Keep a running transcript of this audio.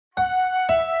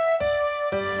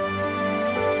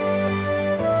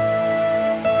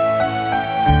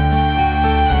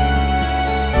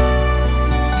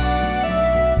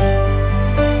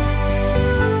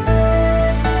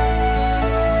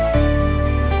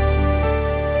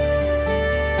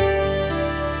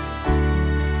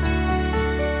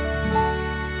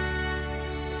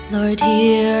Lord,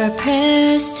 hear our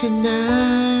prayers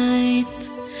tonight.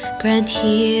 Grant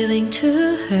healing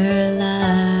to her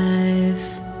life.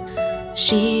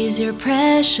 She's your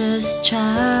precious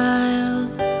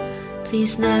child.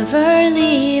 Please never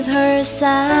leave her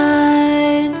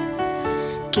side.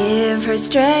 Give her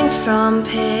strength from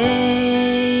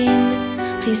pain.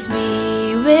 Please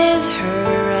be with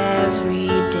her every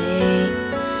day.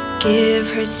 Give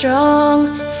her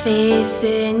strong faith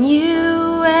in you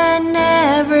and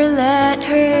never let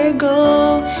her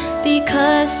go.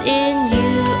 Because in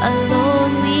you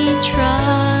alone we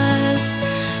trust.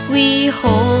 We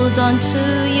hold on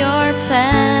to your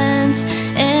plans,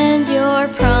 and your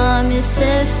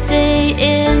promises stay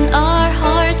in our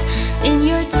hearts. In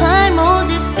your time all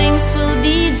these things will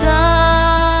be done.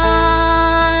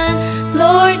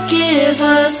 Lord, give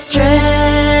us strength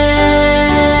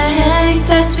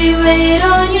as we wait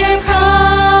on your promises.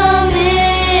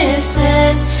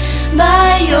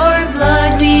 By your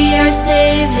blood we are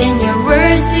saved, in your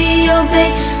words we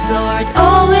obey. Lord,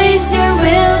 always your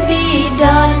will be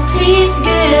done. Please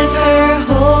give her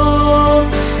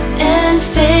hope and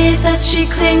faith as she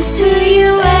clings to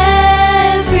you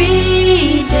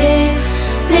every day.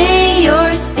 May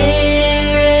your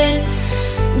spirit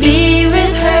be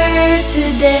with her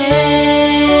today.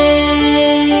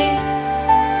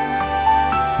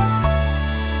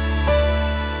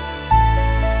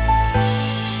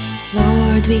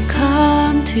 Lord, we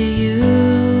come to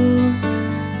you.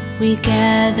 We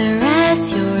gather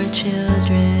as your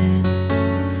children.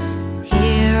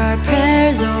 Hear our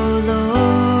prayers, O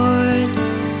Lord.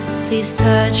 Please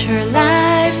touch her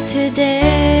life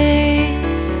today.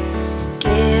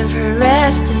 Give her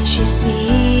rest as she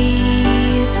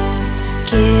sleeps.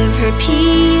 Give her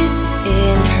peace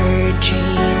in her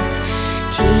dreams.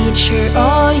 Teach her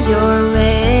all your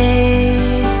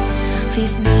ways.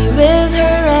 Please be with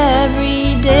her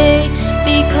every day.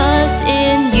 Because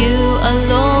in you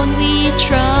alone we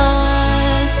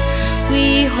trust.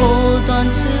 We hold on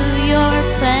to your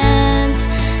plans,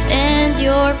 and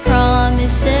your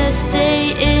promises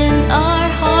stay in our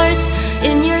hearts.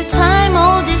 In your time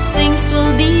all these things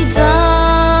will be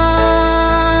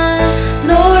done.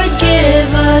 Lord,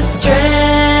 give us strength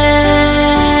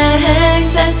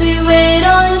as we wait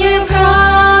on your promises.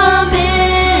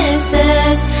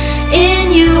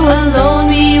 In you alone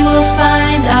we will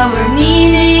find our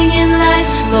meaning in life.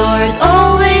 Lord,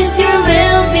 always your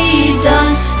will be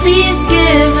done. Please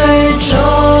give her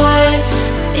joy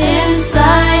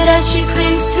inside as she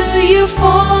clings to you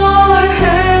for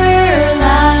her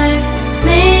life.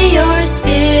 May your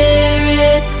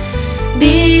spirit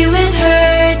be with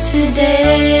her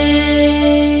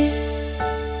today.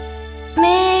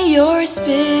 May your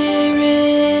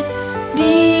spirit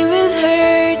be with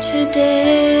her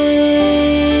today.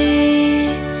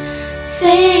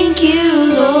 Thank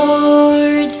you,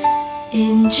 Lord.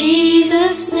 In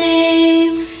Jesus'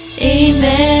 name,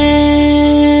 amen.